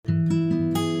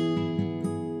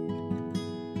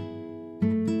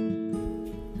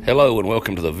Hello and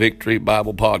welcome to the Victory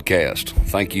Bible Podcast.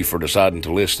 Thank you for deciding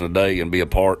to listen today and be a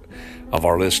part of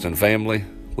our listening family.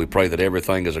 We pray that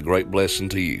everything is a great blessing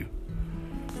to you.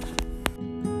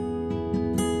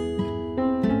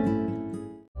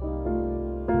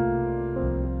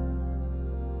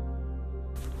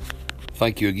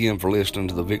 Thank you again for listening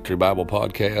to the Victory Bible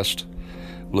Podcast.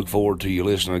 Look forward to you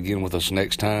listening again with us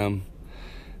next time.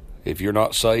 If you're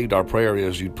not saved, our prayer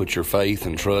is you put your faith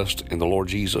and trust in the Lord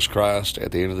Jesus Christ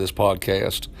at the end of this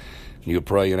podcast. You'll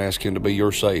pray and ask Him to be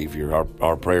your Savior.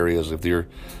 Our prayer is if you're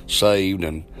saved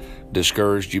and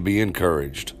discouraged, you be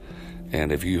encouraged.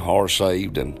 And if you are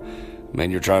saved and,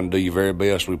 man, you're trying to do your very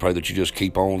best, we pray that you just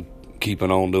keep on keeping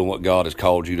on doing what God has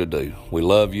called you to do. We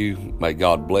love you. May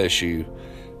God bless you.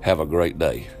 Have a great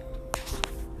day.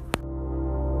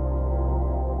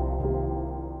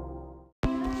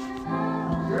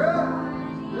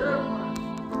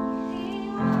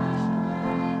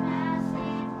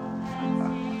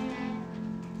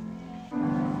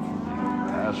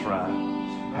 That's right.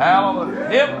 Hallelujah.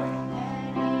 Yep.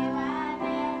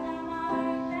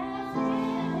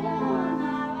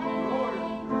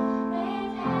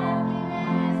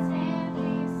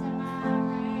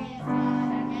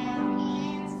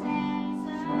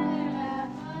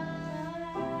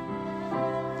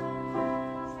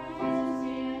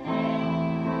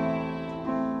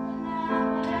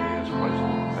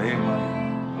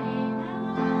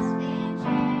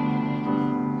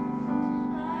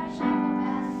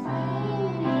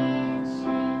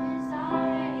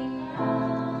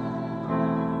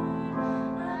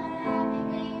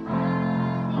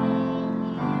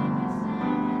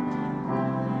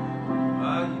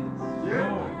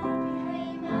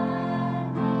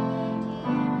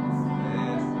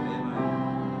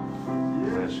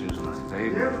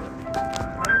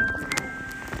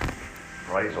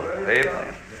 Praise the Lord.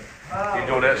 Amen. You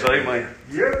enjoy that? Say amen.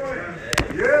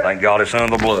 Yeah. Thank God it's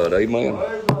under the blood. Amen.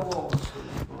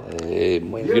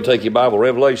 Amen. You take your Bible,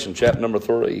 Revelation chapter number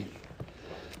 3.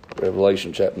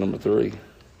 Revelation chapter number 3.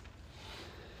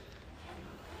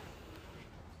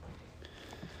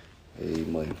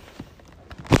 Amen.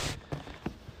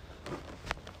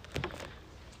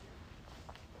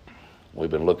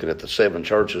 We've been looking at the 7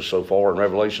 churches so far in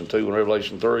Revelation 2 and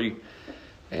Revelation 3.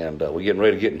 And we're getting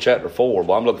ready to get in chapter 4.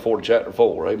 Well, I'm looking forward to chapter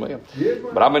 4. Amen. Yeah,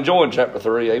 but I'm enjoying chapter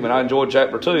 3. Amen. I enjoyed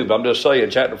chapter 2. But I'm just saying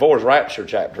chapter 4 is rapture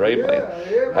chapter. Amen.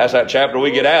 Yeah. That's that chapter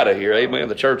we get out of here. Amen.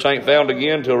 The church ain't found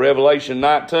again till Revelation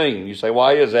 19. You say,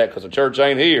 why is that? Because the church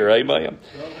ain't here. Amen.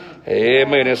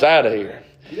 Amen. It's out of here.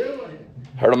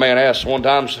 Heard a man ask one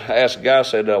time, asked a guy,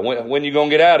 said, when you going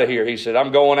to get out of here? He said,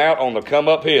 I'm going out on the come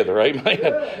up hither. Amen.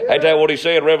 Ain't that what he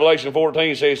said? Revelation 14,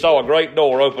 he said he saw a great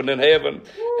door opened in heaven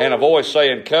and a voice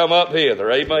saying, come up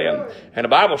hither. Amen. And the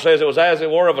Bible says it was as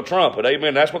it were of a trumpet.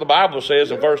 Amen. That's what the Bible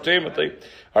says in 1 Timothy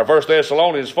or 1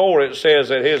 Thessalonians 4. It says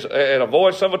that at a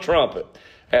voice of a trumpet.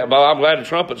 I'm glad the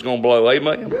trumpet's going to blow.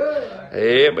 Amen.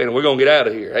 Amen. We're going to get out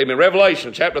of here. Amen.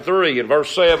 Revelation chapter 3 and verse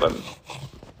 7.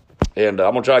 And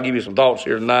I'm going to try to give you some thoughts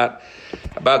here tonight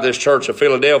about this church of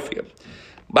Philadelphia.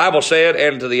 Bible said,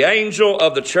 and to the angel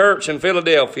of the church in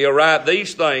Philadelphia write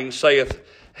these things, saith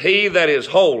he that is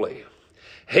holy,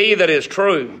 he that is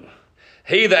true,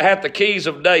 he that hath the keys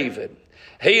of David,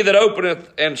 he that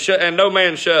openeth and no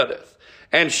man shutteth,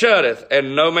 and shutteth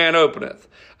and no man openeth.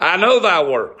 I know thy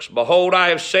works. Behold, I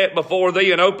have set before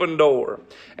thee an open door,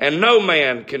 and no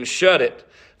man can shut it.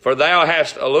 For thou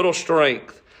hast a little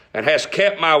strength, and hast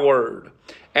kept my word,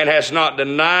 and hast not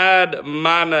denied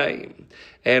my name.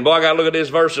 And boy, I got to look at these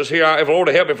verses here. If the Lord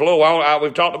will help me for a little while,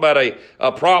 we've talked about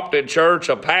a prompted church,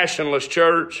 a passionless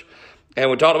church,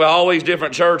 and we talked about all these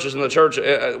different churches in the church.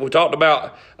 We talked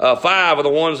about 5 of the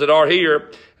ones that are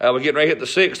here. We're getting ready to hit the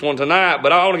 6th one tonight,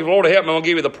 but I want to give the Lord to help me. I'm going to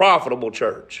give you the profitable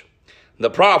church. The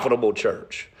profitable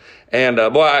church. And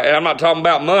boy, I'm not talking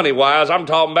about money wise. I'm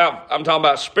talking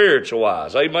about spiritual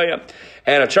wise. Amen.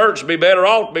 And a church would be better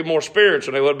off to be more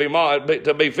spiritual than it would be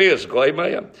to be physical.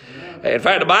 Amen. In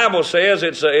fact, the Bible says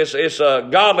it's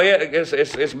godly.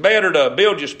 It's better to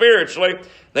build you spiritually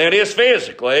than it is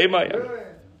physically. Amen.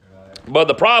 But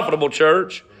the profitable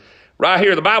church, right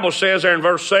here, the Bible says there in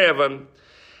verse 7,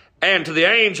 and to the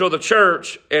angel of the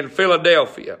church in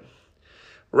Philadelphia,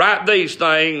 write these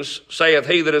things, saith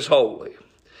he that is holy.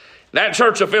 That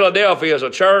church of Philadelphia is a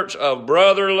church of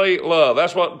brotherly love.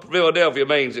 That's what Philadelphia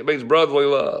means. It means brotherly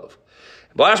love.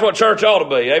 Well, that's what church ought to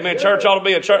be. Amen. Church ought to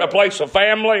be a place of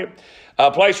family, A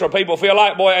place where people feel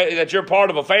like, boy, that you're part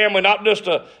of a family, not just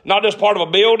part of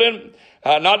a building,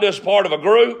 not just part of a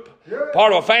group,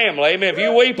 part of a family. Amen. If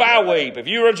you weep, I weep. If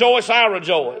you rejoice, I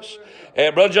rejoice.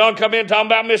 And Brother John come in talking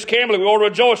about Miss Kimberly. We ought to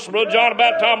rejoice, Brother John,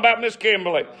 about talking about Miss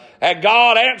Kimberly. And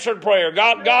God answered prayer.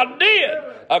 God did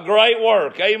a great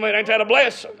work. Amen. Ain't that a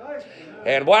blessing?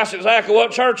 And boy, that's exactly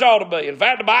what church ought to be. In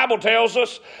fact, the Bible tells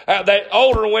us that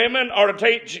older women are to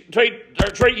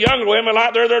treat younger women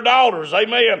like they're their daughters.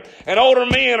 Amen. And older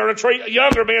men are to treat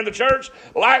younger men in the church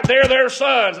like they're their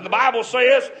sons. And the Bible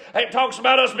says, it talks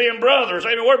about us being brothers.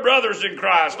 Amen. We're brothers in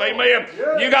Christ. Amen.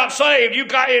 You got saved. You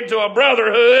got into a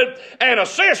brotherhood and a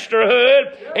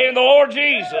sisterhood in the Lord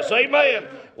Jesus. Amen.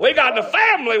 We got in the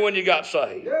family when you got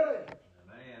saved.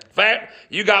 In fact,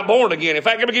 you got born again. In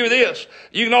fact, let me give you this.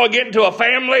 You can only get into a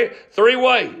family 3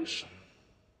 ways.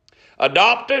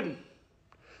 Adopted,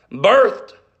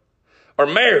 birthed, or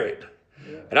married.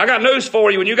 And I got news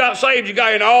for you. When you got saved, you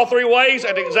got in all 3 ways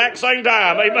at the exact same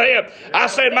time. Amen. I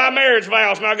said my marriage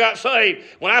vows when I got saved.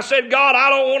 When I said, God, I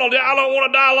don't want to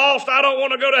die lost. I don't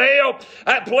want to go to hell.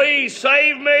 Please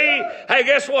save me. Hey,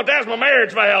 guess what? That's my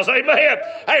marriage vows. Amen.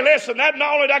 Hey, listen, that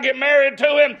not only did I get married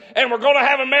to him, and we're going to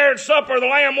have a marriage supper of the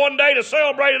Lamb one day to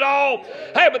celebrate it all.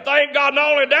 Hey, but thank God not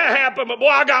only did that happen, but boy,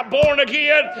 I got born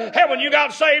again. Hey, when you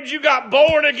got saved, you got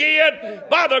born again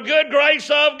by the good grace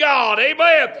of God.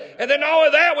 Amen. And then not only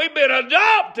that, we've been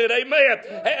adopted. Amen.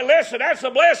 Hey, listen, that's a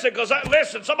blessing because,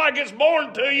 listen, somebody gets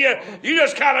born to you, you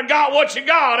just kind of got what you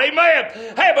got. Amen.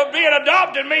 Hey, but being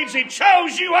adopted means he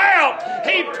chose you out.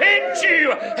 He picked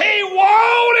you. He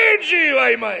wanted you.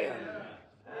 Amen.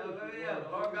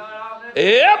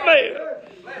 Amen.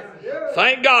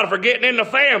 Thank God for getting in the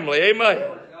family. Amen.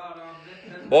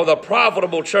 Boy, the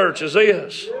profitable church is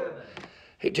this.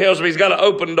 He tells me he's got an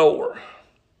open door.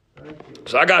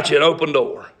 So I got you an open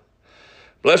door.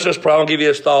 Let's just pray. I'll give you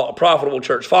this thought. A profitable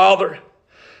church. Father,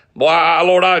 boy,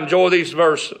 Lord, I enjoy these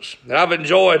verses. And I've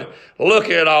enjoyed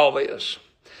looking at all this.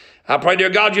 I pray, dear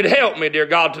God, you'd help me, dear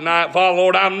God, tonight. Father,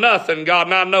 Lord, I'm nothing, God,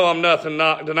 and I know I'm nothing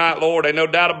tonight, Lord. Ain't no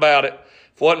doubt about it.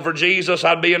 If it wasn't for Jesus,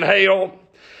 I'd be in hell.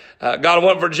 God, if it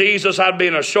wasn't for Jesus, I'd be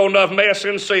in a sure enough mess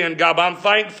in sin, God. But I'm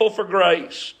thankful for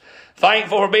grace.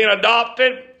 Thankful for being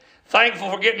adopted. Thankful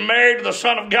for getting married to the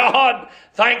Son of God.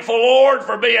 Thankful, Lord,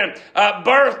 for being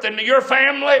birthed into your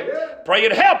family. Pray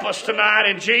you'd help us tonight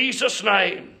in Jesus'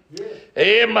 name.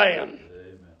 Amen.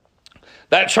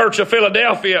 That church of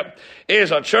Philadelphia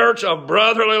is a church of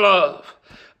brotherly love.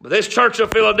 But this church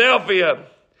of Philadelphia,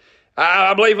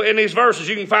 I believe in these verses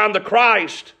you can find the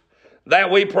Christ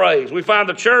that we praise. We find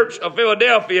the church of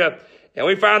Philadelphia and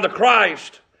we find the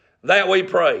Christ that we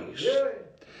praise.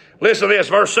 Listen to this.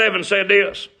 Verse 7 said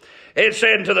this. It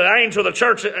said to the angel of the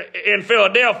church in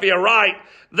Philadelphia, write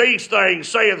these things,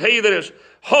 saith he that is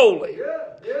holy,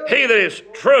 he that is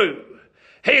true,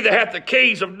 he that hath the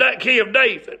key of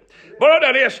David. But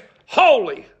that is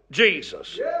holy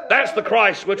Jesus. That's the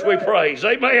Christ which we praise.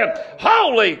 Amen.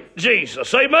 Holy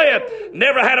Jesus. Amen.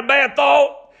 Never had a bad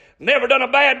thought. Never done a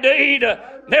bad deed,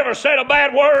 never said a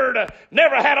bad word,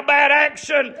 never had a bad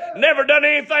action, never done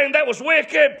anything that was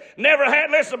wicked,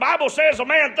 listen, the Bible says a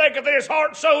man thinketh in his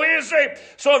heart, so is he.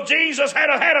 So if Jesus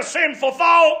had a sinful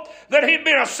thought, then he'd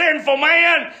been a sinful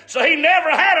man. So he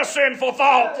never had a sinful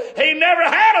thought. He never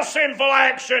had a sinful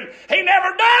action. He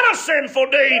never done a sinful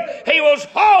deed. He was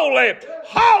holy,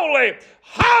 holy,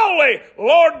 holy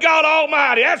Lord God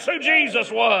Almighty. That's who Jesus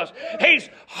was. He's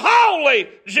holy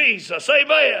Jesus.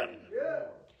 Amen.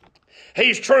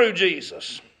 He's true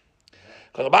Jesus.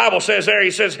 Because the Bible says there,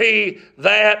 he says, he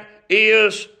that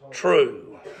is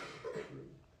true.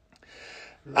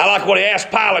 I like what he asked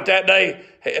Pilate that day.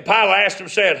 Pilate asked him,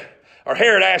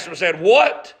 Herod asked him, said,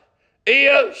 what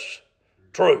is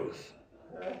truth?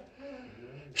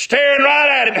 Staring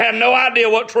right at him, had no idea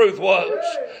what truth was.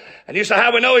 And you say,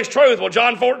 how do we know he's truth? Well,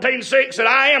 John 14:6 said,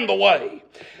 I am the way,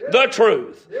 the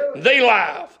truth, the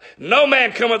life. No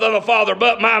man cometh unto the Father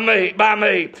but by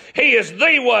me. He is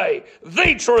the way,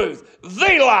 the truth,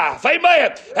 the life.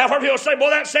 Amen. Now, some people say,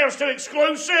 well, that sounds too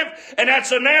exclusive, and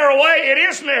that's a narrow way. It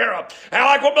is narrow. And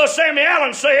like what Brother Sammy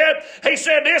Allen said, he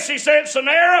said it's so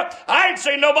narrow, I ain't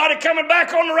seen nobody coming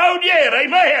back on the road yet.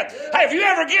 Amen. Hey, if you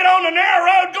ever get on the narrow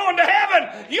road going to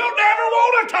heaven, you'll never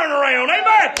want to turn around.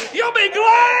 Amen. You'll be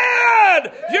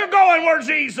glad you're going where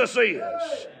Jesus is.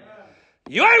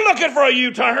 You ain't looking for a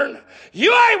U-turn.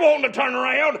 You ain't wanting to turn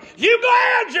around. You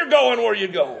glad you're going where you're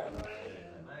going.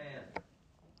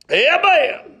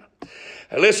 Amen.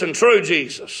 And listen, true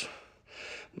Jesus.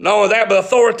 Not only that, but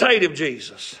authoritative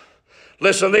Jesus.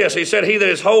 Listen to this. He said, he that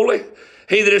is holy,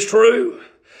 he that is true,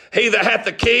 he that hath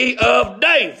the key of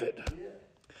David.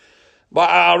 But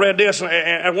I read this,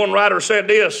 and one writer said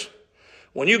this: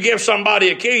 when you give somebody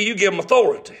a key, you give them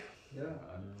authority. Yeah.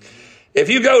 If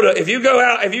you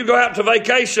go out to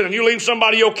vacation and you leave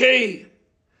somebody your key,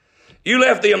 you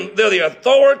left them the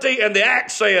authority and the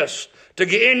access to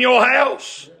get in your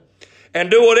house and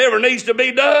do whatever needs to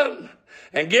be done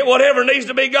and get whatever needs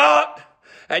to be got.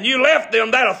 And you left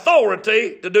them that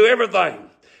authority to do everything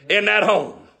in that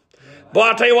home. Boy,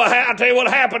 I tell you what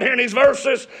happened here in these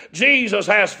verses. Jesus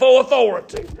has full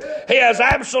authority. He has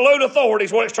absolute authority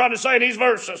is what it's trying to say in these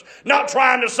verses. Not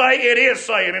trying to say, it is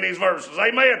saying in these verses.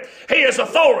 Amen. He is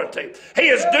authority. He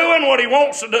is doing what he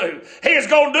wants to do. He is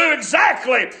going to do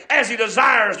exactly as he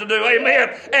desires to do. Amen.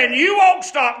 And you won't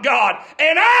stop God.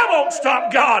 And I won't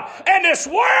stop God. And this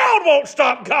world won't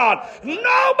stop God.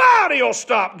 Nobody will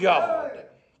stop God.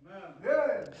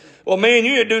 Well, me and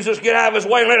you do is just get out of his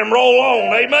way and let him roll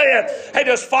on. Amen. Hey,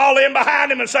 just fall in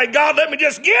behind him and say, God, let me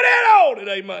just get in on it.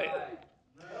 Amen.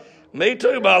 Me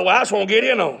too, by the way. I just want to get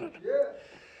in on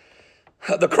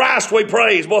it. The Christ we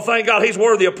praise. Well, thank God he's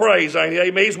worthy of praise, ain't he?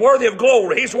 Amen. He's worthy of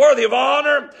glory. He's worthy of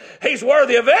honor. He's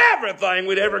worthy of everything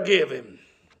we'd ever give him.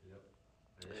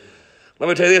 Let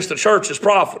me tell you this. The church is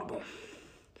profitable.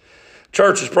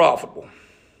 Church is profitable.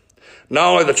 Not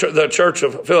only the church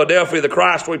of Philadelphia, the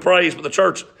Christ we praise, but the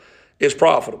church is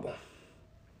profitable.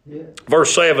 Yeah.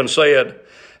 Verse 7 said,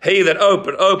 he that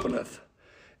openeth,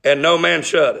 and no man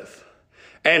shutteth,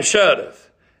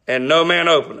 and no man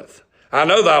openeth. I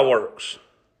know thy works.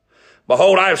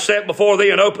 Behold, I have set before thee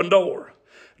an open door.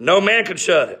 No man can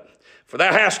shut it, for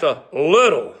thou hast a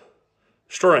little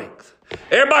strength.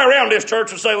 Everybody around this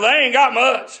church will say, well, they ain't got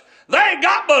much. They ain't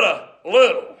got but a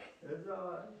little.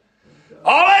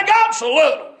 All they got's a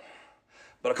little.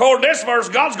 But according to this verse,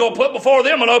 God's going to put before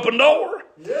them an open door.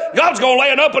 Yeah. God's going to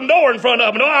lay an open door in front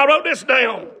of them. I wrote this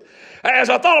down.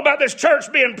 As I thought about this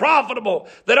church being profitable,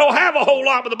 they don't have a whole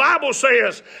lot, but the Bible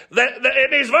says that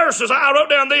in these verses, I wrote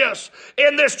down this.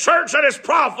 In this church that is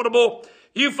profitable,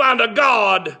 you find a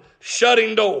God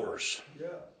shutting doors. Yeah.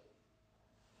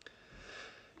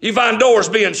 You find doors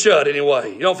being shut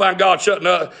anyway. You don't find God shutting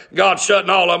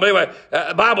all of them. Anyway,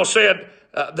 the Bible said,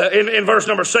 in verse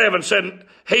number 7 said,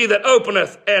 he that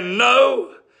openeth and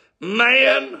no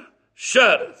man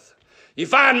shutteth. You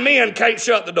find men can't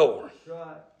shut the door.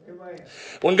 Right. Amen.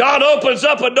 When God opens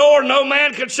up a door, no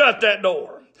man can shut that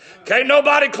door. Can't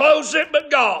nobody close it but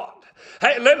God.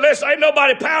 Hey, listen, ain't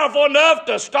nobody powerful enough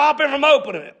to stop him from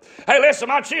opening it. Hey, listen,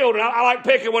 my children, I like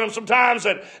picking with them sometimes,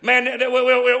 and man,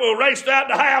 we'll race out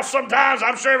the house sometimes.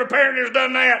 I'm sure every parent has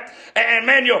done that. And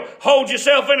man, you'll hold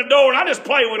yourself in the door, and I just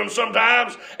play with them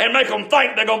sometimes and make them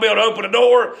think they're going to be able to open the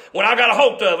door when I got a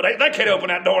hold of it. They can't open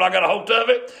that door when I got a hold of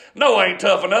it. Noah ain't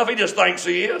tough enough. He just thinks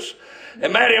he is.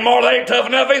 And Maddie and Marla ain't tough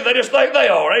enough either. They just think they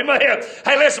are. Amen.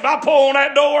 Hey, listen, I pull on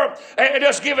that door and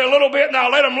just give it a little bit, and I'll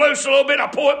let them loose a little bit. I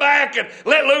pull it back and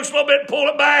let loose a little bit and pull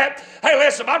it back. Hey,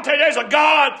 listen, I'm telling you, there's a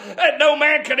God that no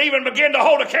man can even begin to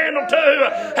hold a candle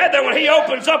to. And then when he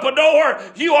opens up a door,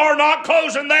 you are not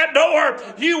closing that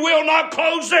door. You will not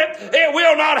close it. It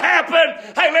will not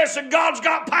happen. Hey, listen, God's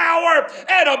got power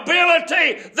and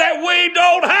ability that we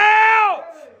don't have.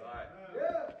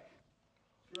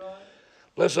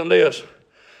 Listen to this.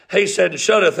 He said,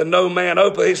 shutteth and no man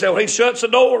openeth. He said, when he shuts the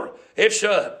door, it's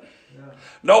shut. Yeah.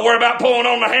 Don't worry about pulling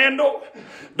on the handle.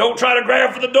 Don't try to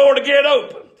grab for the door to get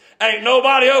open. Ain't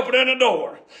nobody opening the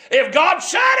door. If God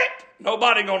shut it,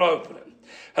 nobody going to open it.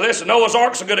 And listen, Noah's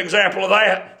Ark's a good example of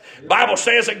that. The Bible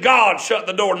says that God shut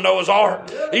the door to Noah's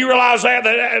Ark. You realize that?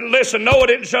 Listen, Noah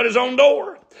didn't shut his own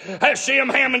door. Shem,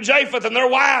 Ham, and Japheth and their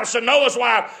wives and Noah's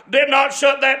wife did not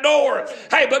shut that door.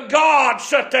 Hey, but God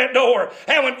shut that door.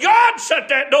 And when God shut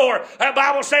that door, the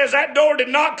Bible says that door did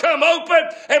not come open.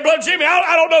 And Brother Jimmy,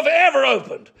 I don't know if it ever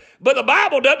opened. But the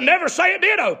Bible doesn't never say it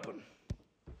did open.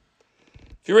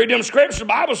 If you read them scriptures, the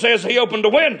Bible says he opened the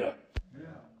window.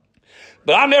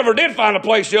 But I never did find a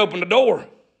place he opened the door.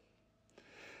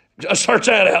 Just search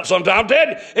that out sometime. I'm telling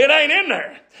you, it ain't in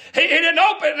there. He didn't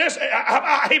open this.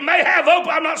 He may have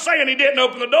opened. I'm not saying he didn't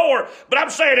open the door, but I'm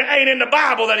saying it ain't in the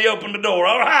Bible that he opened the door.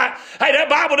 All right. Hey, that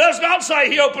Bible does not say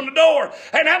he opened the door,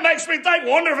 and that makes me think.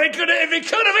 Wonder if he could have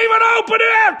even opened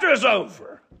it after it's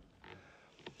over,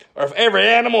 or if every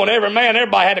animal and every man,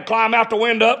 everybody had to climb out the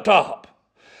window up top.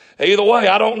 Either way,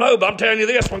 I don't know, but I'm telling you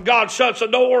this: when God shuts a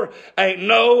door, ain't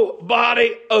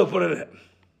nobody opening it.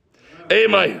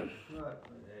 Amen.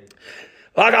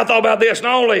 Like I thought about this,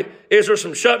 not only is there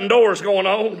some shutting doors going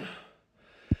on,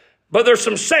 but there's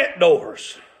some set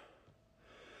doors.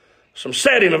 Some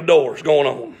setting of doors going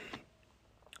on.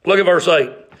 Look at verse 8.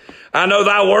 I know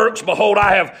thy works. Behold,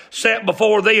 I have set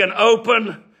before thee an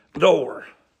open door.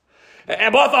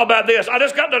 And boy, I thought about this. I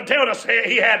just got done telling us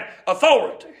he had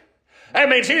authority. That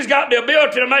means he's got the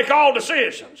ability to make all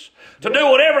decisions, to do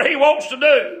whatever he wants to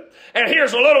do. And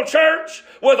here's a little church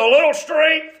with a little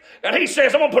strength. And he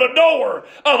says, I'm going to put a door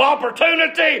of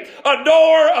opportunity, a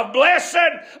door of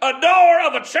blessing, a door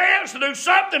of a chance to do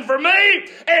something for me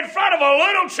in front of a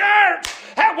little church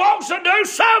that wants to do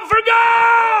something for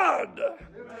God.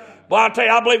 Well, I tell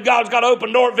you, I believe God's got an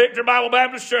open door at Victory Bible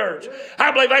Baptist Church. I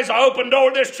believe there's an open door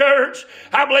at this church.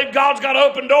 I believe God's got an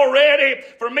open door ready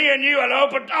for me and you, an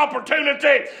open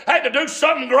opportunity. I had to do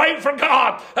something great for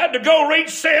God. I had to go reach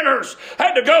sinners. I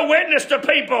had to go witness to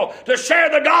people, to share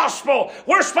the gospel.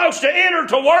 We're supposed to enter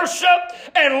to worship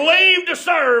and leave to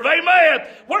serve. Amen.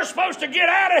 We're supposed to get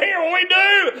out of here when we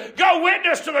do. Go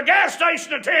witness to the gas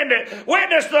station attendant.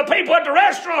 Witness to the people at the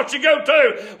restaurants you go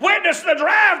to. Witness to the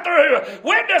drive-thru.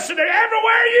 Witness to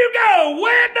everywhere you go,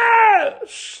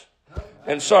 witness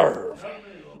and serve.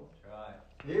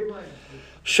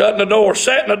 Shutting the door,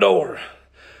 setting the door.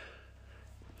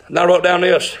 And I wrote down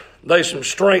this. There's some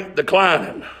strength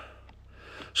declining.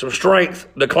 Some strength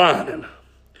declining.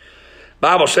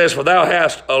 Bible says, for thou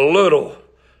hast a little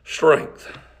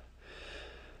strength.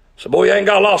 So, boy, you ain't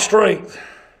got a lot of strength,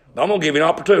 but I'm going to give you an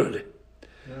opportunity.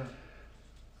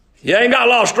 You ain't got a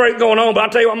lot of strength going on, but I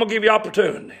tell you what, I'm going to give you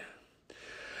opportunity.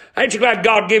 Ain't you glad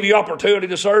God gave you opportunity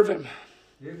to serve Him?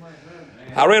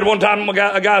 I read one time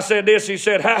a guy said this. He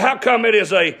said, how come it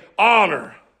is an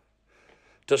honor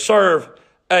to serve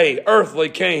a earthly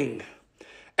king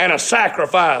and a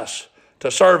sacrifice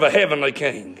to serve a heavenly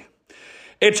king?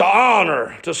 It's an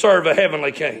honor to serve a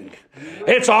heavenly king.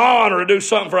 It's an honor to do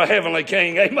something for a heavenly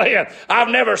king. Amen. I've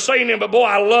never seen him, but boy,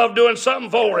 I love doing something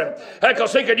for him.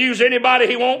 Because he could use anybody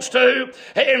he wants to.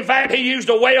 In fact, he used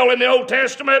a whale in the Old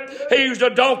Testament. He used a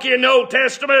donkey in the Old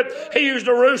Testament. He used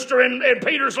a rooster in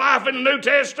Peter's life in the New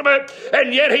Testament.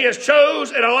 And yet he has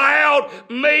chose and allowed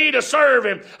me to serve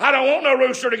him. I don't want no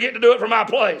rooster to get to do it for my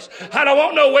place. I don't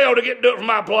want no whale to get to do it for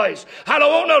my place. I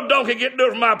don't want no donkey to get to do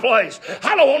it for my place.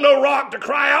 I don't want no rock to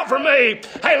cry out for me.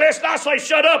 Hey, listen, I say,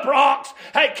 shut up, rocks.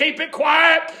 Hey, keep it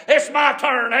quiet. It's my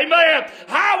turn. Amen.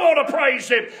 I want to praise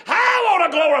him. I want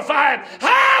to glorify him.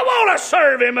 I want to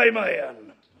serve him.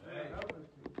 Amen.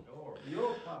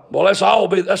 Well, let's all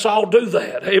do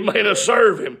that. Amen. To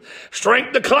serve him.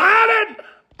 Strength declining,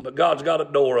 but God's got a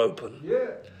door open.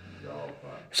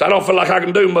 So I don't feel like I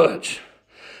can do much.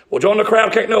 Well, join the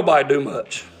crowd. Can't nobody do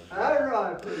much.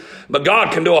 But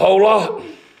God can do a whole lot.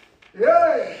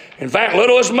 In fact,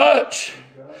 little is much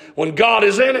when God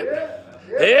is in it.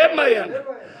 Amen.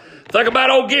 Think about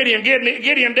old Gideon.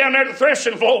 Gideon down there at the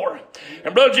threshing floor.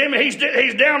 And Brother Jimmy, he's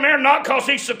down there not because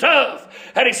he's so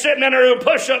tough. And he's sitting down there doing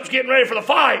push-ups getting ready for the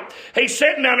fight. He's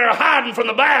sitting down there hiding from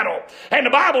the battle. And the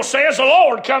Bible says the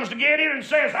Lord comes to Gideon and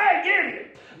says, hey, Gideon,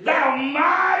 thou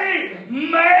mighty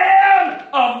man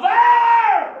of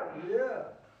valor.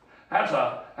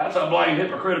 That's a blamed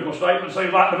hypocritical statement,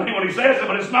 seems like to me when he says it,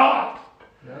 but it's not.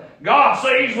 God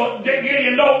sees what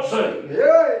Gideon don't see.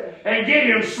 And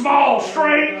Gideon's small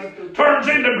strength turns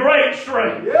into great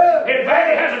strength. In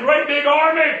fact, he has a great big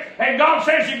army, and God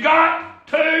says you got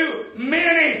too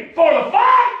many for the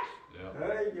fight.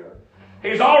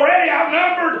 He's already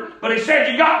outnumbered, but he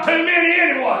said you got too many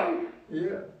anyway.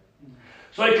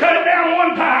 So he cut it down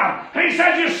one time. And he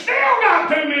said, you still got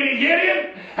too many,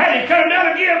 Gideon. And he cut it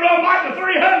down again, blown like the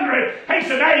 300. He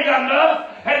said, now you got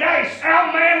enough. And they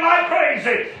outman like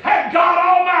crazy. And God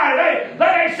Almighty,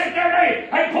 they sit there and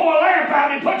they pull a lamp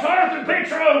out and he puts an earthen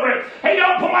picture over it. He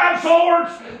don't pull out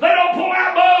swords. They don't pull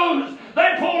out bows.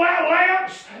 They pull out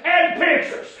lamps and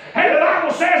pictures. And the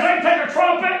Bible says they take a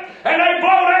trumpet and they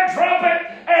blow that trumpet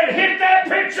and hit that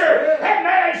picture. And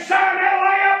they shine that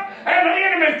lamp. And the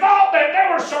enemy thought that they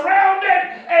were surrounded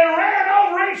and ran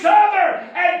over each other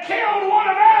and killed one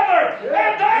another.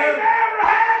 And they never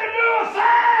had to do a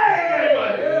thing.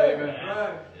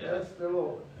 Amen. Yes, the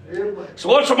Lord. So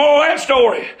what's the moral of that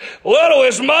story? Little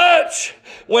is much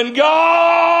when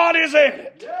God is in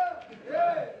it.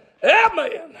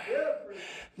 Amen.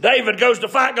 David goes to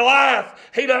fight Goliath.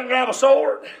 He doesn't grab a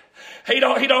sword. He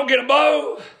don't get a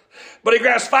bow. But he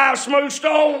grabs 5 smooth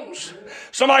stones.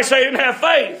 Somebody say he didn't have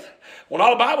faith. When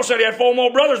all the Bible said he had 4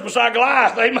 more brothers beside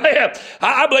Goliath. Amen.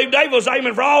 I believe David was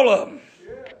aiming for all of them.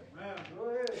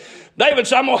 David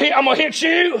said, I'm going to hit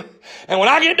you. And when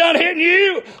I get done hitting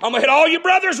you, I'm going to hit all your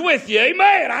brothers with you.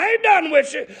 Amen. I ain't done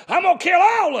with you. I'm going to kill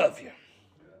all of you.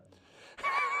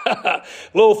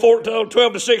 Little 12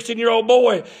 to 16-year-old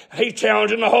boy, he's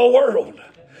challenging the whole world.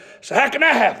 So how can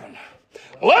that happen?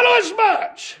 Little is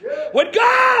much when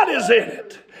God is in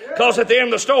it. Because at the end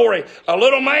of the story, a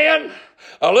little man,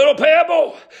 a little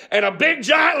pebble, and a big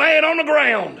giant laying on the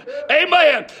ground.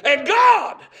 Amen. And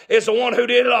God is the one who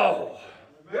did it all.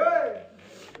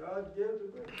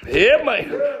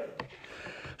 Amen.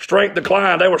 Strength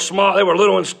declined. They were small. They were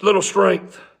little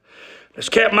strength. Has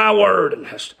kept my word and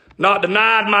has not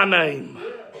denied my name.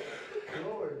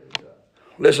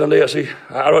 Listen to this.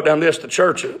 I wrote down this. The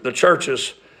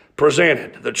churches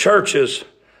presented. The churches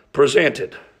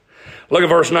presented. Look at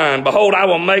verse 9. Behold, I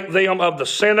will make them of the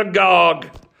synagogue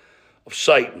of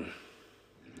Satan.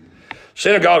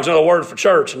 Synagogue is another word for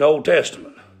church in the Old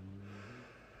Testament.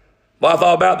 Well, I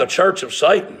thought about the church of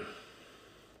Satan.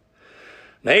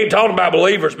 Now, he ain't talking about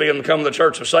believers becoming the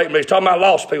church of Satan, but he's talking about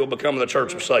lost people becoming the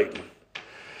church of Satan.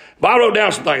 But I wrote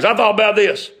down some things. I thought about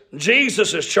this.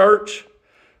 Jesus' church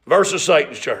versus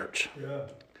Satan's church. Yeah.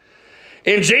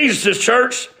 In Jesus'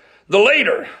 church, the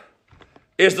leader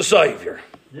is the Savior.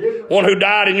 Yeah. One who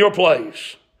died in your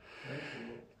place.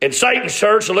 In Satan's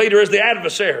church, the leader is the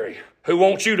adversary who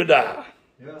wants you to die.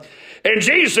 Yeah. In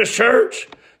Jesus' church,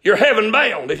 you're heaven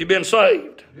bound if you've been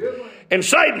saved. Yeah. In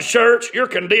Satan's church, you're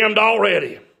condemned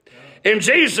already. Yeah. In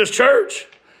Jesus' church,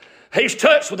 He's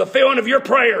touched with the feeling of your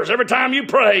prayers. Every time you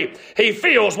pray, He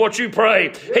feels what you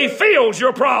pray. He feels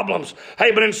your problems.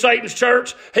 Hey, but in Satan's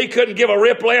church, he couldn't give a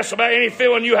rip less about any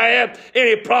feeling you had,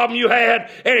 any problem you had,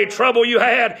 any trouble you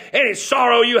had, any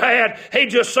sorrow you had. He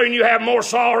just seen you have more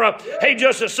sorrow. He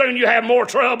just as soon you have more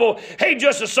trouble. He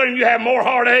just as soon you have more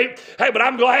heartache. Hey, but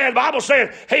I'm glad the Bible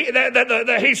says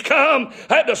that He's come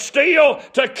to steal,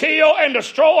 to kill, and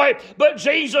destroy. But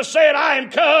Jesus said, I am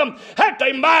come that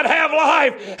they might have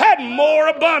life, more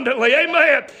abundantly.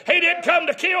 Amen. He didn't come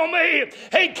to kill me.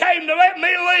 He came to let me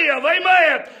live.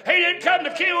 Amen. He didn't come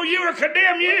to kill you or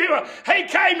condemn you. He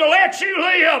came to let you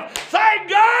live. Thank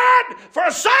God for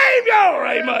a Savior.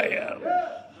 Amen.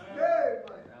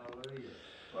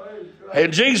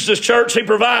 In Jesus' church, He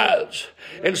provides.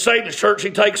 In Satan's church, he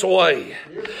takes away.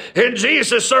 In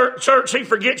Jesus' church, he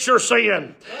forgets your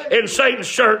sin. In Satan's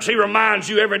church, he reminds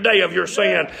you every day of your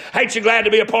sin. Ain't you glad to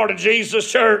be a part of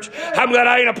Jesus' church? I'm glad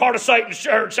I ain't a part of Satan's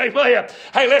church. Amen.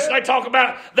 Hey, listen, they talk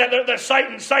about that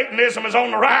Satanism is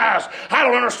on the rise. I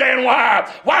don't understand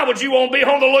why. Why would you want to be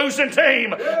on the losing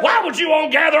team? Why would you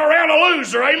want to gather around a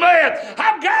loser? Amen.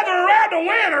 I'm gathering around a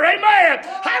winner. Amen.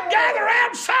 I'm gathering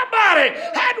around somebody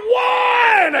that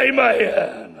won.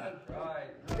 Amen.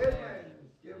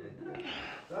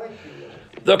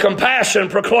 The compassion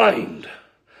proclaimed.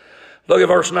 Look at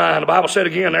verse 9. The Bible said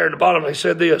again there at the bottom, he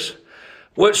said this,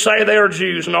 which say they are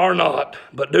Jews and are not,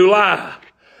 but do lie.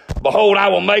 Behold, I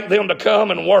will make them to come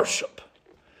and worship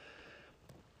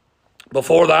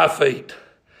before thy feet,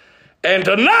 and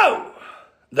to know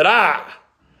that I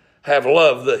have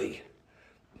loved thee.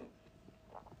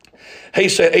 He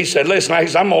said, listen, I'm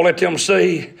going to let them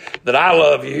see that I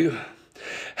love you.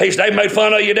 He said, they made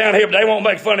fun of you down here, but they won't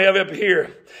make fun of you up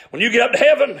here. When you get up to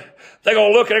heaven, they're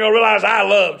going to look and they're going to realize I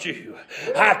loved you.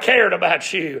 I cared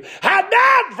about you. I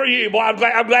died for you. Boy, I'm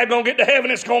glad we're going to get to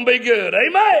heaven. It's going to be good.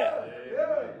 Amen.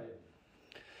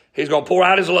 He's going to pour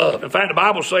out His love. In fact, the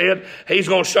Bible said He's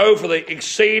going to show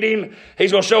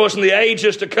He's going to show us in the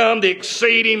ages to come the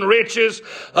exceeding riches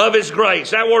of His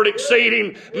grace. That word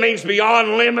exceeding means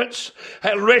beyond limits.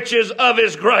 Riches of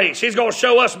His grace. He's going to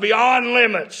show us beyond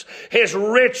limits His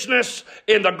richness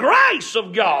in the grace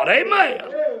of God. Amen.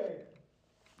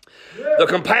 The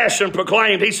compassion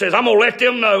proclaimed. He says, I'm going to let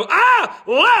them know I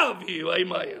love you.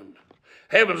 Amen.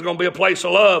 Heaven's going to be a place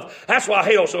of love. That's why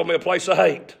hell's going to be a place of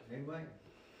hate. Amen.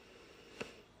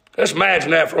 Let's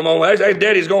imagine that for a moment.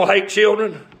 Daddy's going to hate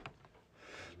children.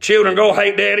 Children going to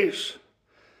hate daddies.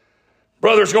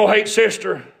 Brother's going to hate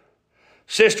sister.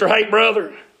 Sister hate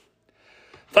brother.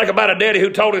 Think about a daddy who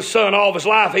told his son all of his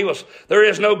life there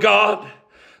is no God.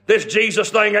 This Jesus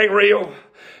thing ain't real.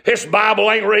 This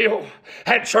Bible ain't real.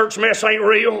 That church mess ain't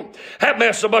real. That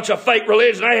mess is a bunch of fake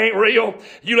religion. They ain't real.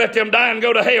 You let them die and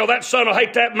go to hell. That son will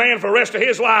hate that man for the rest of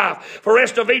his life, for the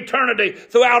rest of eternity,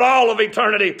 throughout all of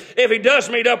eternity. If he does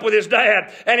meet up with his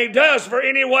dad, and he does for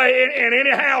any way and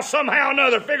anyhow, somehow or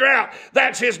another, figure out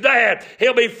that's his dad,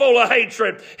 he'll be full of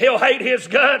hatred. He'll hate his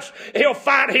guts. He'll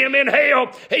fight him in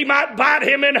hell. He might bite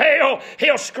him in hell.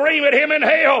 He'll scream at him in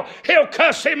hell. He'll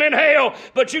cuss him in hell.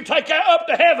 But you take that up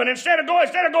to heaven instead of going,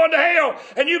 instead of going to hell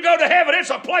and you go to heaven, it's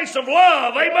a place of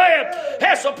love. Amen.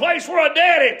 That's a place where a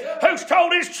daddy who's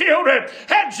told his children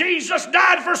that Jesus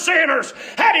died for sinners,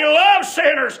 that he loved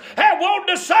sinners, that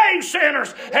wanted to save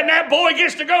sinners, and that boy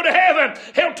gets to go to heaven.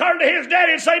 He'll turn to his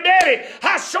daddy and say, Daddy,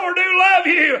 I sure do love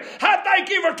you. I thank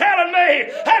you for telling me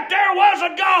that there was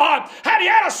a God, that he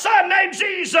had a son named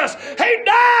Jesus. He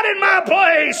died in my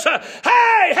place.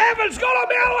 Hey, heaven's going to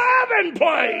be a loving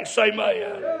place.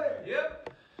 Amen.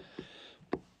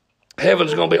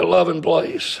 Heaven's going to be a loving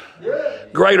place.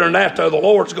 Greater than that, though, the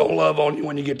Lord's going to love on you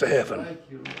when you get to heaven.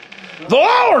 The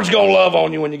Lord's going to love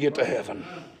on you when you get to heaven.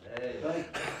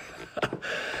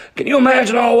 Can you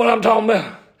imagine all what I'm talking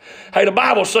about? Hey, the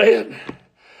Bible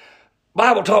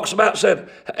talks about, said,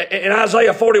 in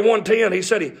Isaiah 41:10, he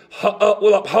said he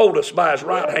will uphold us by his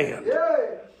right hand.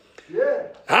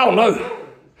 I don't know.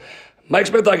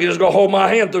 Makes me think he's just going to hold my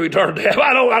hand through eternity. We're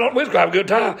going to have a good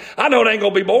time. I know it ain't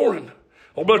going to be boring.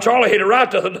 Well, Brother Charlie hit it right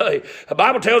the other day. The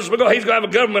Bible tells us he's going to have a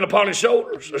government upon his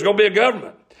shoulders. There's going to be a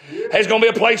government. There's going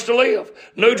to be a place to live.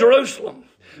 New Jerusalem,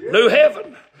 new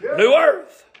heaven, new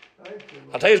earth.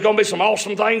 I tell you, there's going to be some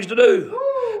awesome things to do.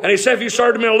 And he said if you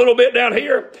served him in a little bit down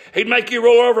here, he'd make you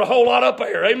roll over a whole lot up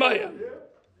there. Amen.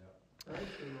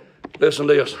 Listen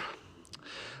to this.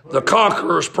 The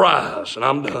conqueror's prize, and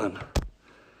I'm done.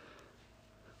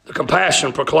 The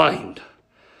compassion proclaimed,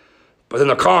 but then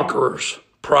the conqueror's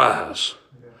prize.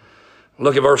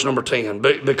 Look at verse number 10.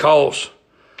 Because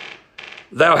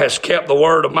thou hast kept the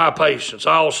word of my patience,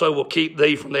 I also will keep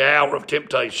thee from the hour of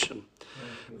temptation,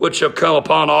 which shall come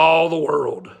upon all the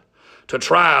world to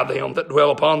try them that dwell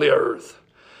upon the earth.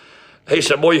 He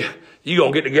said, boy, you're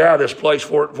going to get to get out of this place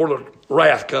before the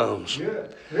wrath comes.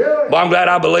 Well, I'm glad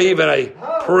I believe in a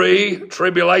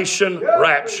pre-tribulation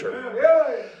rapture.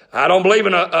 I don't believe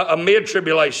in a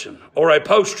mid-tribulation or a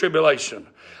post-tribulation.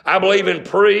 I believe in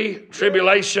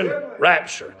pre-tribulation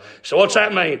rapture. So what's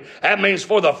that mean? That means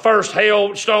for the first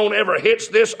hailstone ever hits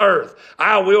this earth,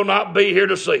 I will not be here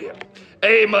to see it.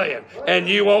 Amen. And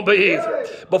you won't be either.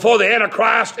 Before the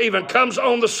Antichrist even comes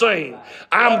on the scene,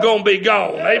 I'm going to be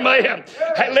gone. Amen.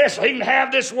 Hey, listen, he can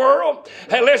have this world.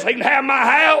 Hey, listen, he can have my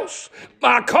house,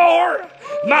 my car,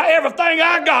 my everything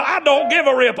I got. I don't give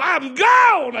a rip. I'm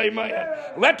gone. Amen.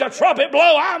 Let the trumpet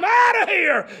blow. I'm out of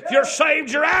here. If you're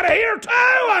saved, you're out of here too.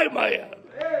 Amen.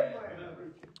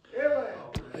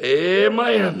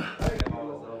 Amen.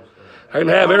 I can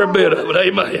have every bit of it.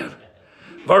 Amen.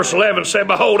 Verse 11 said,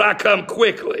 behold, I come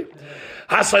quickly.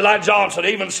 I say like John said,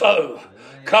 even so,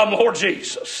 come Lord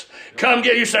Jesus. Come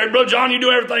get you. Say, Brother John, you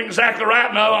do everything exactly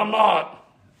right. No, I'm not.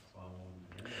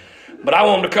 But I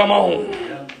want him to come on.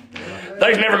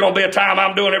 There's never going to be a time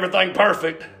I'm doing everything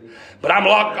perfect. But I'm a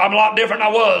lot different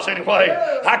than I was anyway.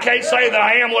 I can't say that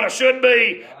I am what I should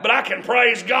be, but I can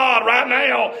praise God right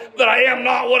now that I am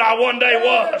not what I one day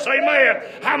was. Amen.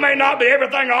 I may not be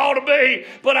everything I ought to be,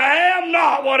 but I am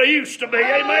not what I used to be.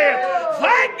 Amen.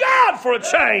 Thank God for a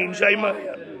change. Amen.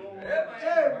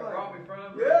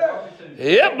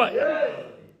 Yep, man.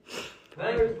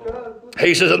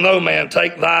 He says, no man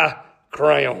take thy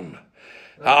crown.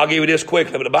 I'll give you this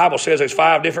quickly, but the Bible says there's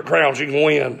 5 different crowns you can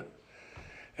win.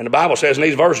 And the Bible says in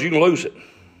these verses you can lose it.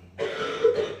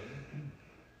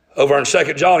 Over in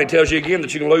 2 John, he tells you again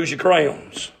that you can lose your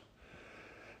crowns.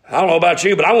 I don't know about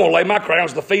you, but I want to lay my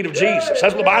crowns at the feet of Jesus.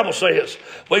 That's what the Bible says.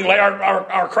 We can lay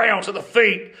our crowns at the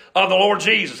feet of the Lord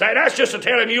Jesus. Hey, that's just to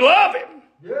tell him you love him.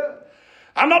 Yeah.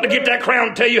 I'm not to get that crown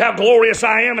to tell you how glorious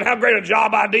I am and how great a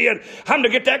job I did. I'm to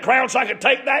get that crown so I can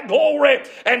take that glory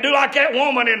and do like that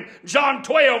woman in John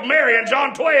 12, Mary in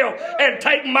John 12, and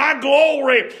take my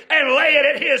glory and lay it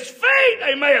at his feet.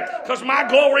 Amen. Because my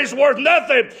glory is worth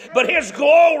nothing, but his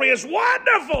glory is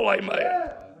wonderful.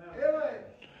 Amen.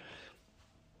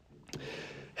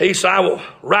 He said, I will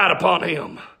ride upon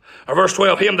him. Or verse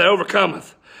 12, him that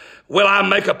overcometh will I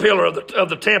make a pillar of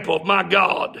the temple of my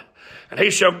God. And he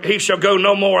shall go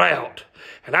no more out.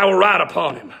 And I will write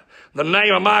upon him the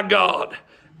name of my God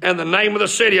and the name of the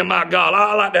city of my God.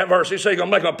 I like that verse. He said he's going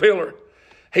to make him a pillar.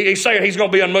 He's saying he's going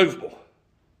to be unmovable.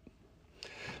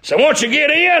 So once you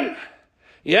get in,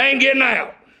 you ain't getting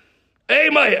out.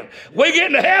 Amen. We get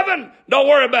into heaven, don't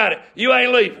worry about it. You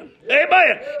ain't leaving.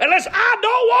 Amen. Unless I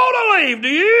don't want to leave, do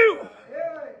you?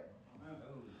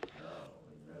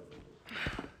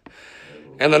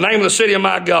 And the name of the city of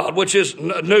my God, which is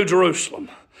New Jerusalem,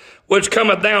 which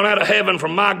cometh down out of heaven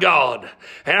from my God,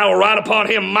 and I will write upon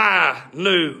him my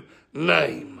new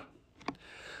name.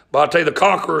 But I'll tell you, the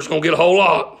conqueror is going to get a whole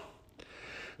lot.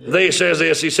 Then he says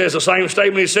this, he says the same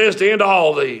statement he says to end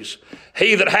all these.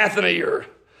 He that hath an ear,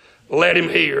 let him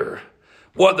hear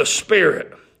what the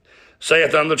Spirit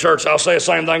saith unto the church. I'll say the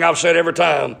same thing I've said every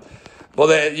time. Well,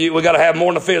 we got to have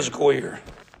more than a physical ear.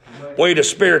 We need a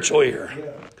spiritual ear.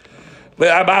 But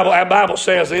our Bible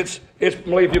says it's.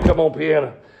 Believe you come on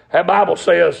piano. Our Bible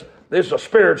says this is a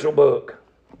spiritual book.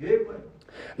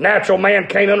 Natural man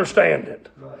can't understand it.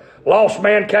 Lost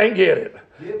man can't get it.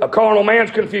 A carnal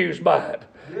man's confused by it.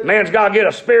 Man's got to get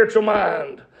a spiritual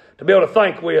mind to be able to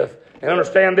think with and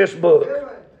understand this book.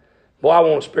 Boy, I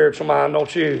want a spiritual mind,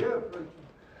 don't you?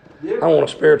 I want a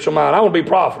spiritual mind. I want to be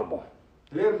profitable.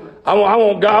 I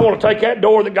want to take that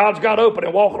door that God's got open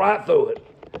and walk right through it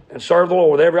and serve the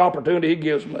Lord with every opportunity He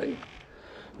gives me.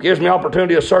 Gives me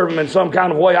opportunity to serve Him in some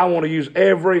kind of way. I want to use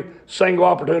every single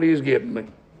opportunity He's given me.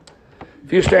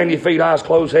 If you stand to your feet, eyes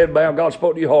closed, head bowed, God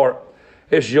spoke to your heart,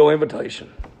 it's your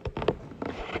invitation.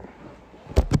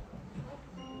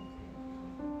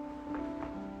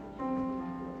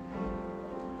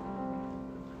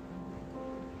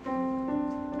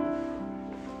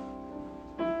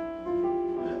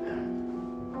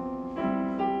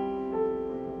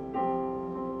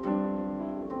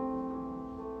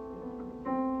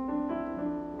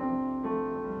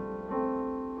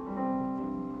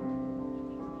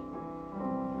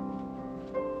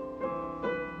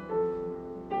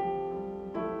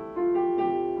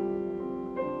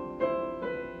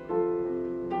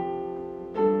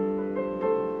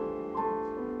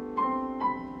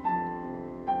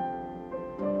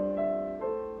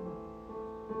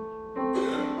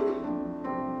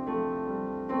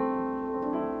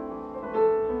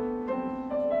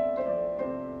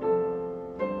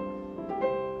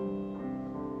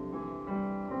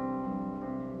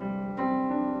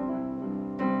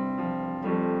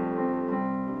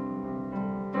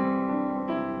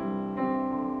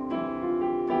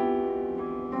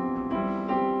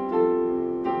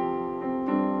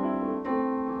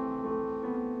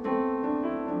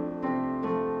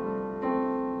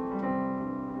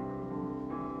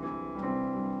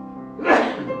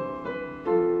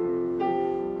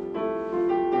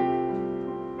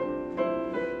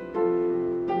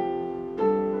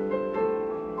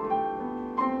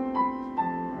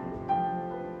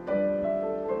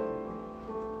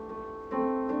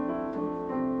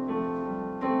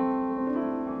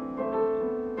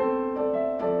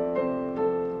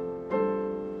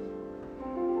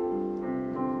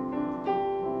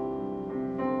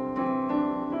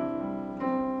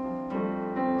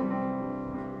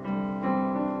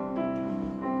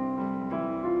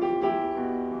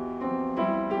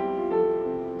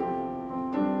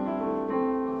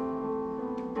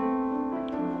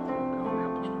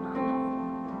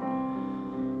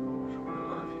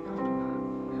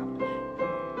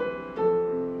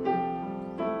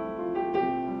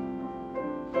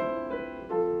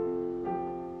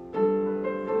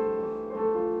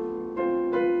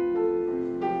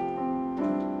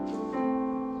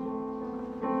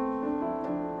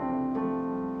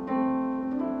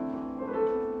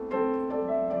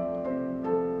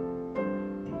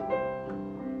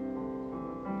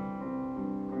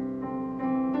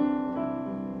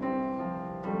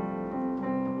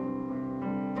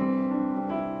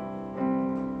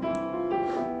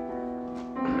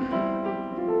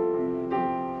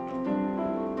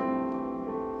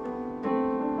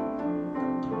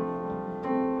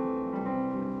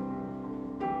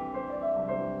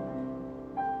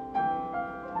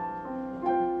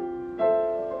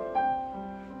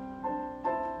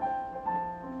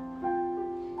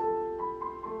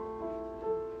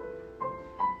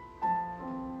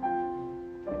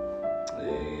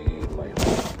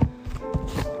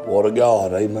 What a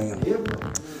God, amen.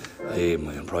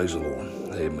 Amen. Praise the Lord.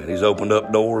 Amen. He's opened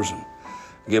up doors and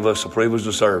give us the privilege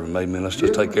to serve Him. Amen. Let's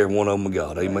just take care of one of them with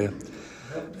God. Amen.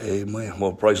 Amen.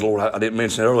 Well, praise the Lord. I didn't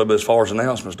mention it earlier, but as far as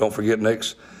announcements, don't forget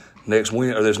this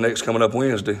next coming up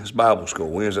Wednesday, it's Bible school,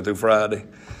 Wednesday through Friday.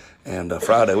 And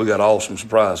Friday, we got an awesome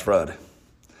surprise Friday.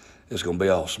 It's going to be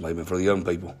awesome, amen, for the young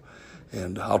people.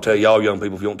 And I'll tell y'all young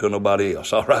people if you don't tell nobody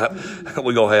else, all right?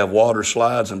 We're going to have water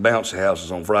slides and bouncy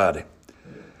houses on Friday.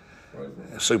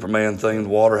 Superman themed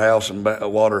water house and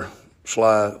water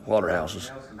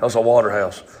houses. How's a water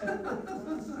house?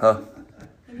 Huh?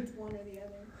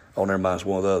 Oh, never mind, it's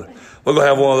one or the other. We're going to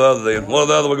have one or the other then. One or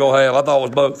the other we're going to have. I thought it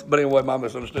was both. But anyway, I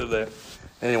misunderstood that.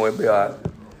 Anyway, it'll be all right.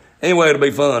 Anyway, it'll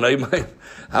be fun, amen.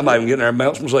 I might even get in there and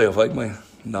bounce myself, amen.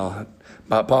 No,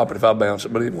 might pop it if I bounce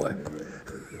it, but anyway.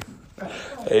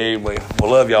 Amen.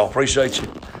 Well, love y'all. Appreciate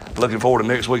you. Looking forward to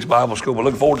next week's Bible school. But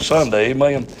looking forward to Sunday,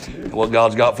 amen. And what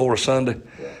God's got for us Sunday.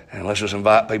 And let's just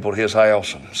invite people to His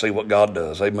house and see what God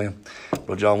does, amen.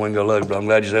 Brother John Wingo, love you, but I'm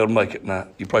glad you're able to make it tonight.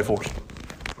 You pray for us.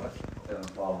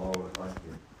 Father, Lord, thank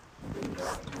you.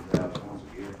 Once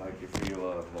again, thank you for your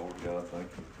love, Lord God. Thank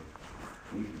you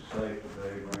for keeping us safe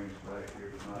today. Bring us back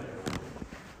here tonight.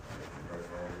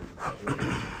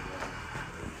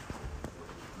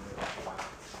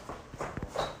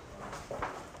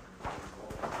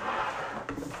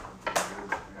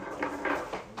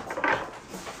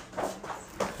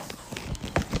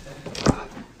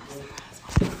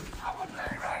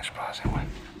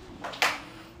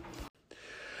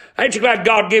 Ain't you glad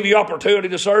God gave you opportunity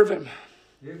to serve Him?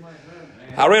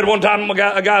 I read one time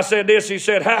a guy said this. He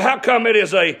said, how come it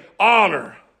is a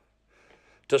honor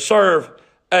to serve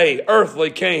a earthly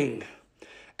king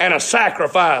and a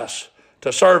sacrifice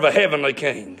to serve a heavenly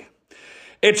king?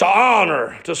 It's an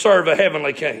honor to serve a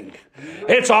heavenly king.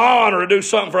 It's an honor to do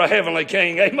something for a heavenly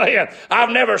king. Amen. I've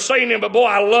never seen him, but boy,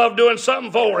 I love doing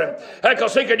something for him.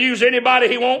 Because he could use anybody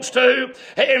he wants to.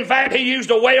 In fact, he used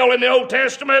a whale in the Old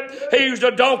Testament. He used a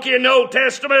donkey in the Old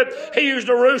Testament. He used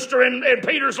a rooster in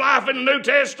Peter's life in the New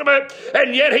Testament.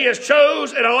 And yet he has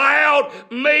chose and allowed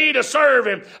me to serve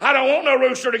him. I don't want no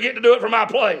rooster to get to do it for my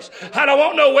place. I don't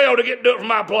want no whale to get to do it for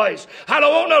my place. I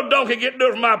don't want no donkey to get to do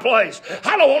it for my place.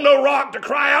 I don't want no rock to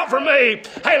cry out for me.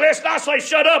 Hey, let's not say,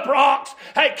 shut up, rocks.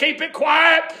 Hey, keep it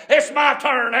quiet. It's my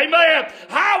turn. Amen.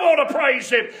 I want to praise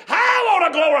him. I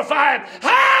want to glorify him.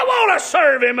 I want to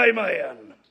serve him. Amen.